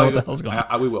season so I know what the hell's going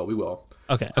on. We will.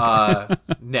 Okay.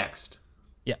 Next.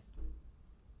 Yeah.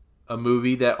 A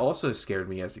movie that also scared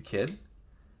me as a kid.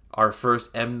 Our first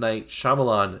M. Night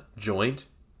Shyamalan joint,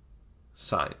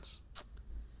 Signs.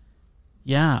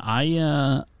 Yeah,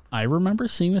 I remember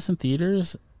seeing this in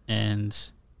theaters, and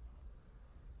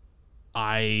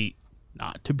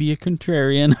not to be a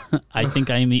contrarian, I think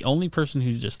I am the only person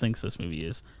who just thinks this movie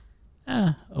is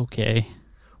okay.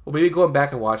 Well, maybe going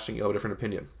back and watching, you'll have a different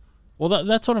opinion. Well,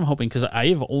 that's what I'm hoping, because I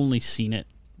have only seen it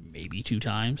maybe 2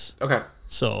 times. Okay.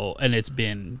 So, and it's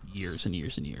been years and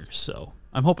years and years, so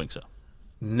I'm hoping so.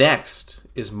 Next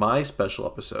is my special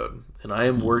episode, and I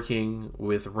am working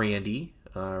with Randy,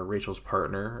 Rachel's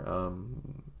partner.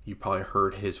 You probably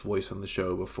heard his voice on the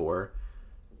show before,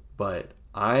 but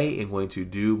I am going to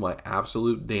do my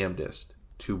absolute damnedest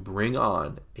to bring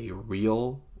on a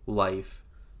real life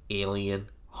alien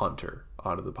hunter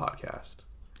onto the podcast.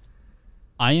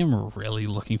 I am really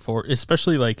looking forward,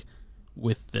 especially like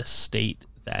with the state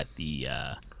that the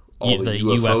all the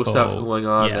UFO stuff going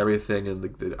on and everything.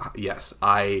 And yes,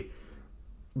 I've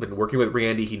been working with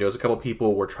Randy. He knows a couple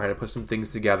people. We're trying to put some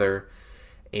things together.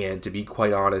 And to be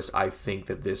quite honest, I think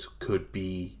that this could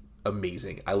be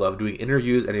amazing. I love doing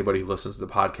interviews. Anybody who listens to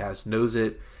the podcast knows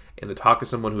it. And to talk to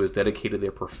someone who has dedicated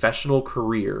their professional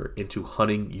career into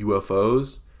hunting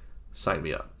UFOs, sign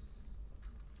me up.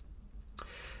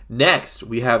 Next,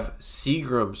 we have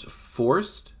Seagram's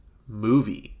forced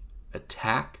movie,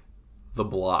 Attack the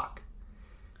Block.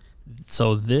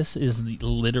 So this is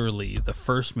literally the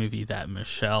first movie that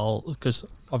Michelle, because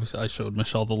obviously I showed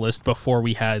Michelle the list before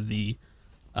we had the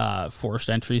forced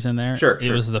entries in there. Sure.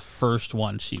 It was the first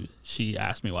one. She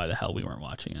asked me why the hell we weren't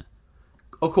watching it.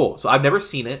 Oh, cool. So I've never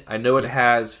seen it. I know it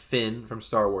has Finn from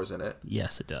Star Wars in it.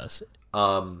 Yes, it does.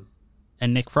 And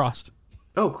Nick Frost.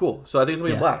 Oh, cool. So I think it's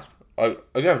going to be a blast.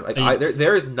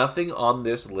 There is nothing on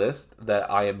this list that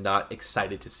I am not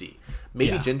excited to see.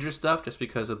 Maybe Ginger stuff, just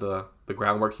because of the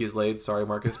groundwork he has laid. Sorry,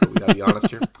 Marcus, but we got to be honest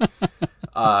here.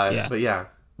 But yeah.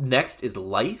 Next is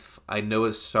Life. I know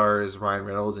it stars Ryan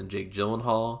Reynolds and Jake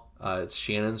Gyllenhaal. It's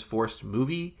Shannon's forced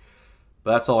movie,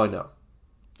 but that's all I know.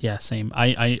 Yeah, same.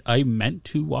 I meant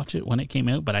to watch it when it came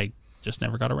out, but I just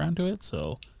never got around to it, so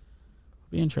it'll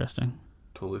be interesting.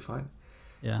 Totally fine.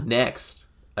 Yeah. Next,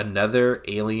 another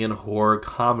alien horror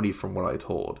comedy from what I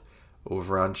told.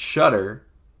 Over on Shudder,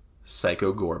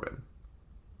 Psycho Gorman.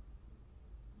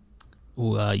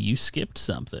 Ooh, you skipped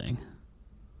something.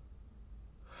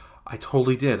 I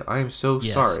totally did. I am so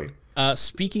sorry.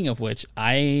 Speaking of which,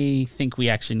 I think we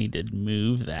actually need to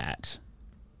move that,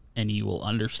 and you will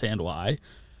understand why.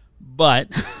 But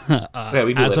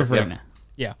as of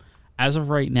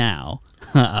right now,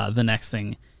 the next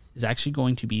thing is actually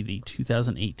going to be the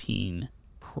 2018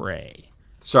 Prey.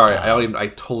 Sorry, I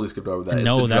totally skipped over that.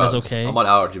 No, that is okay. I'm on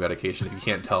allergy medication. If you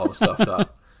can't tell, I'm stuffed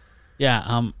up. Yeah,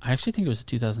 I actually think it was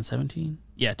 2017.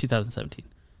 Yeah, 2017.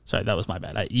 Sorry, that was my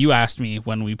bad. You asked me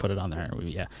when we put it on there.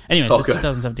 Yeah. Anyways, it's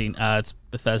 2017. It's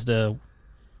Bethesda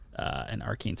and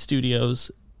Arcane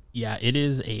Studios. Yeah, it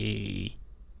is a...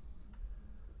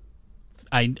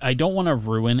 I don't want to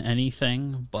ruin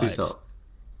anything, but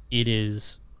it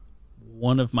is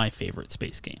one of my favorite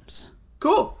space games.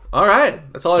 Cool. All right.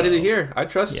 That's all I need to hear. I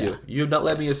trust you. You have not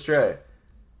led me astray.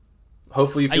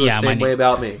 Hopefully you feel the same way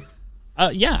about me.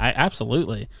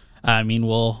 Absolutely. I mean,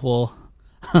 we'll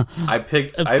I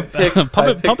picked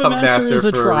Puppet Master is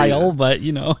a trial, but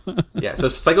Yeah, so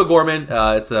Psycho Gorman,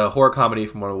 it's a horror comedy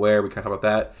from One Aware. We kind of talk about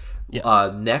that.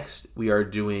 Yeah. Next, we are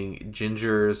doing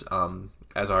Ginger's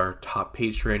as our top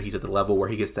patron. He's at the level where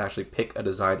he gets to actually pick a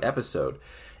designed episode.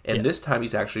 And this time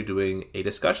he's actually doing a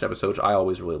discussion episode, which I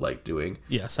always really like doing.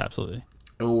 Yes, absolutely.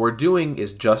 And what we're doing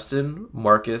is Justin,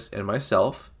 Marcus, and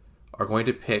myself are going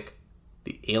to pick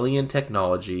the alien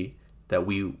technology that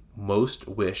we most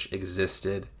wish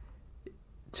existed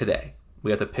today.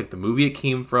 We have to pick the movie it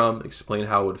came from, explain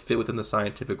how it would fit within the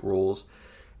scientific rules,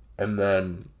 and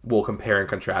then we'll compare and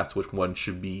contrast which one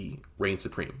should be reign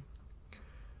supreme.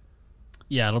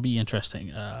 Yeah, it'll be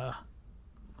interesting.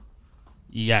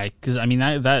 Yeah, because I mean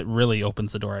that really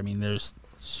opens the door. I mean, there's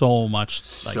so much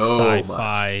sci-fi.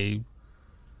 Much.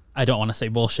 I don't want to say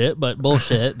bullshit, but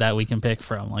bullshit that we can pick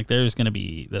from. Like, that's gonna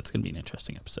be an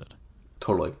interesting episode.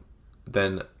 Totally.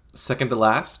 Then second to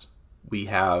last, we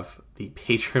have the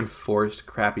patron forced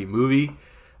crappy movie.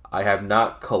 I have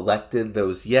not collected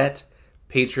those yet.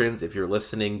 Patrons, if you're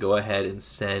listening, go ahead and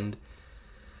send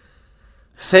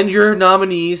your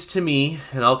nominees to me,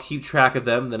 and I'll keep track of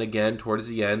them. Then again, towards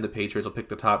the end, the patrons will pick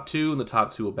the top two, and the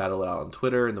top two will battle it out on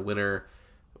Twitter, and the winner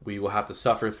we will have to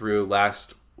suffer through.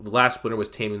 The last winner was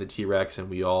Taming the T-Rex, and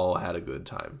we all had a good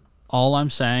time. All I'm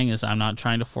saying is I'm not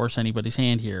trying to force anybody's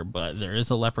hand here, but there is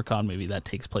a Leprechaun movie that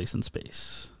takes place in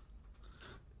space.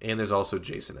 And there's also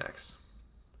Jason X.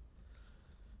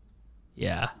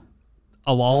 Yeah.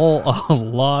 A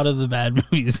lot of the bad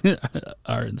movies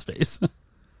are in space.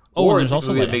 Or there's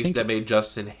also that made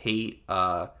Justin hate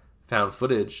found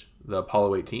footage, the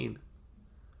Apollo 18.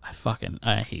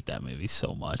 I hate that movie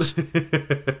so much.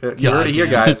 You heard it here,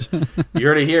 guys. You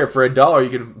heard it here. For $1, you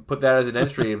can put that as an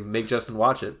entry and make Justin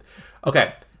watch it.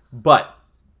 Okay, but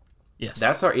yes,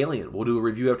 that's our Alien. We'll do a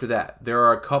review after that. There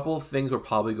are a couple things we're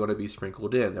probably going to be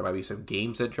sprinkled in. There might be some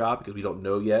games that drop because we don't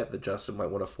know yet that Justin might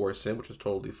want to force in, which is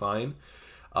totally fine.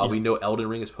 We know Elden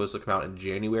Ring is supposed to come out in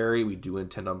January. We do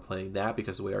intend on playing that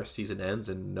because the way our season ends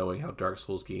and knowing how Dark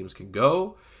Souls games can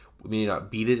go, we may not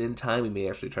beat it in time. We may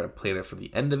actually try to plan it for the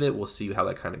end of it. We'll see how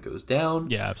that kind of goes down.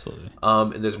 Yeah, absolutely.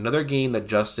 And there's another game that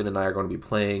Justin and I are going to be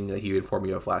playing that he informed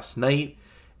me of last night.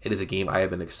 It is a game I have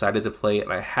been excited to play,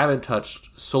 and I haven't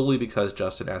touched solely because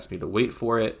Justin asked me to wait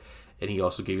for it. And he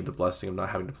also gave me the blessing of not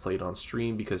having to play it on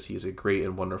stream because he is a great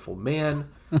and wonderful man.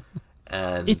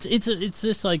 And it's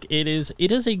just like it is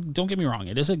a, don't get me wrong,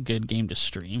 it is a good game to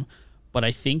stream, but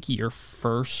I think your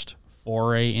first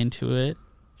foray into it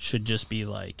should just be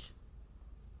like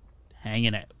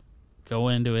hanging out. Go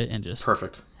into it and just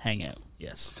perfect. Hang out.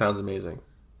 Yes. Sounds amazing.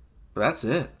 But that's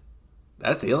it.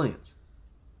 That's Aliens.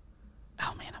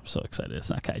 Oh man, I'm so excited. It's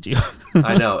not kaiju.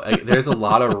 I know. There's a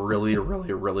lot of really,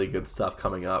 really, really good stuff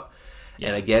coming up. Yeah.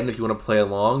 And again, if you want to play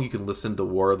along, you can listen to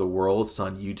War of the Worlds. It's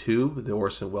on YouTube, the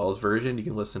Orson Welles version. You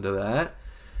can listen to that.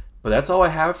 But that's all I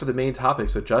have for the main topic.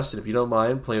 So, Justin, if you don't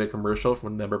mind playing a commercial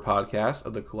from a member podcast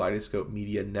of the Kaleidoscope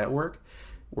Media Network,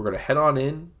 we're going to head on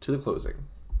in to the closing.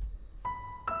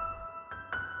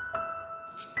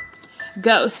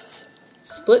 Ghosts.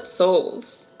 Split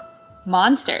souls.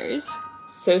 Monsters.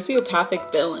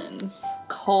 Sociopathic villains.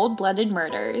 Cold-blooded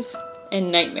murders.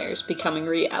 And nightmares becoming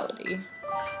reality.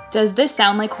 Does this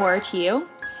sound like horror to you?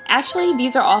 Actually,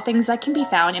 these are all things that can be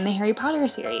found in the Harry Potter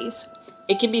series.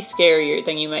 It can be scarier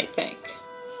than you might think.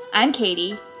 I'm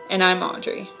Katie. And I'm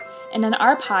Audrey. And in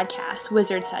our podcast,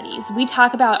 Wizard Studies, we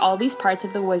talk about all these parts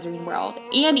of the wizarding world,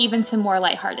 and even some more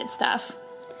lighthearted stuff.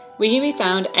 We can be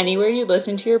found anywhere you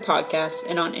listen to your podcasts,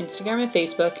 and on Instagram and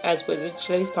Facebook as Wizard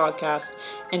Studies Podcast,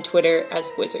 and Twitter as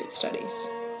Wizard Studies.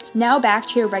 Now back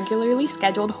to your regularly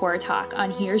scheduled horror talk on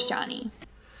Here's Johnny.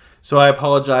 So I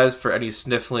apologize for any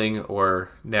sniffling or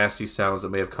nasty sounds that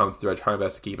may have come through. I try my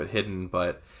best to keep it hidden,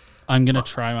 but I'm going to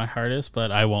try my hardest,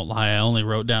 but I won't lie. I only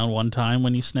wrote down one time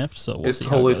when you sniffed, so we'll it's see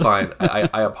totally how it goes. fine.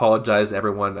 I apologize,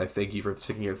 everyone. I thank you for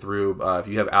sticking it through. If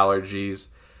you have allergies,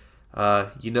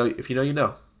 if you know, you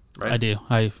know, right? I do.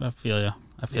 I feel you.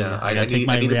 I feel you.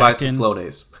 I need to buy some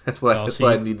Flonase. That's what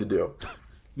I need to do.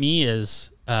 Me is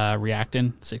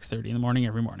reacting 6:30 in the morning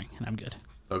every morning, and I'm good.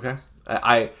 Okay.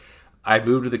 I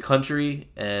moved to the country,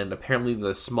 and apparently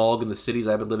the smog in the cities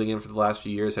I've been living in for the last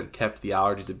few years had kept the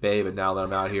allergies at bay. But now that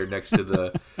I'm out here next to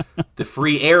the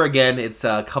free air again, it's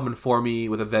coming for me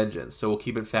with a vengeance. So we'll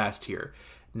keep it fast here.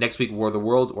 Next week, War of the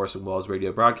Worlds, Orson Welles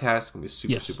radio broadcast. It's going to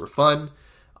be super fun.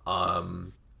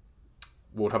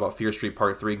 We'll talk about Fear Street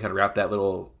Part 3 and kind of wrap that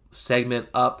little segment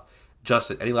up.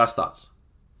 Justin, any last thoughts?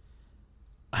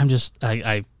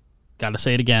 I gotta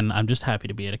say it again. I'm just happy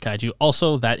to be at a kaiju.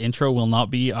 Also, that intro will not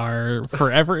be our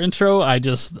forever intro. I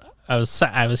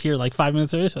was here like 5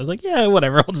 minutes early, so I was like, yeah,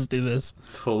 whatever. I'll just do this.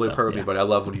 Totally perfect, but I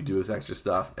love when you do this extra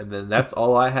stuff. And then that's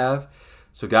all I have.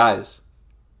 So, guys,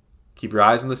 keep your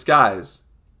eyes in the skies.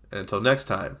 And until next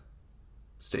time,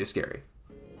 stay scary.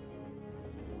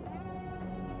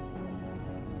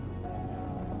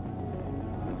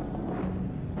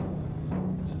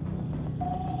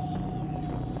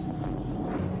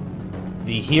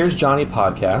 The Here's Johnny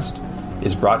podcast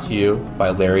is brought to you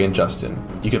by Larry and Justin.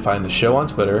 You can find the show on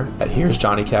Twitter at Here's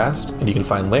Johnnycast, and you can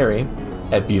find Larry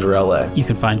at BeaverLA. You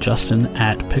can find Justin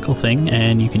at PickleThing,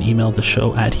 and you can email the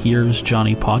show at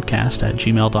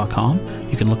here'sjohnnypodcast@gmail.com.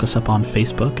 You can look us up on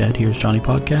Facebook at Here's Johnny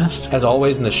Podcast. As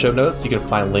always, in the show notes, you can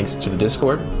find links to the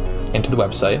Discord and to the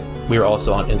website. We are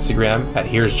also on Instagram at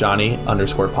Here's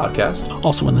Johnny_podcast.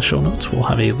 Also in the show notes, we'll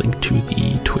have a link to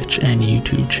the Twitch and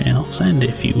YouTube channels. And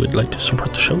if you would like to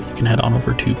support the show, you can head on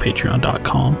over to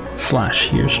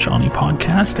patreon.com/Here's Johnny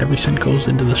Podcast. Every cent goes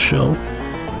into the show.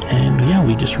 And yeah,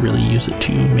 we just really use it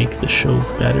to make the show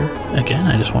better. Again,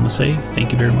 I just want to say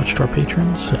thank you very much to our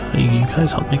patrons. You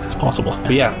guys help make this possible.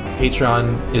 But yeah,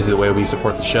 Patreon is the way we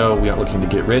support the show. We aren't looking to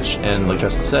get rich. And like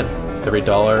Justin said, every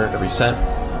dollar, every cent,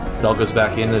 it all goes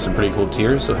back in. There's some pretty cool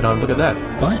tiers, so head on and look at that.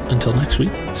 But until next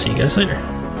week, see you guys later.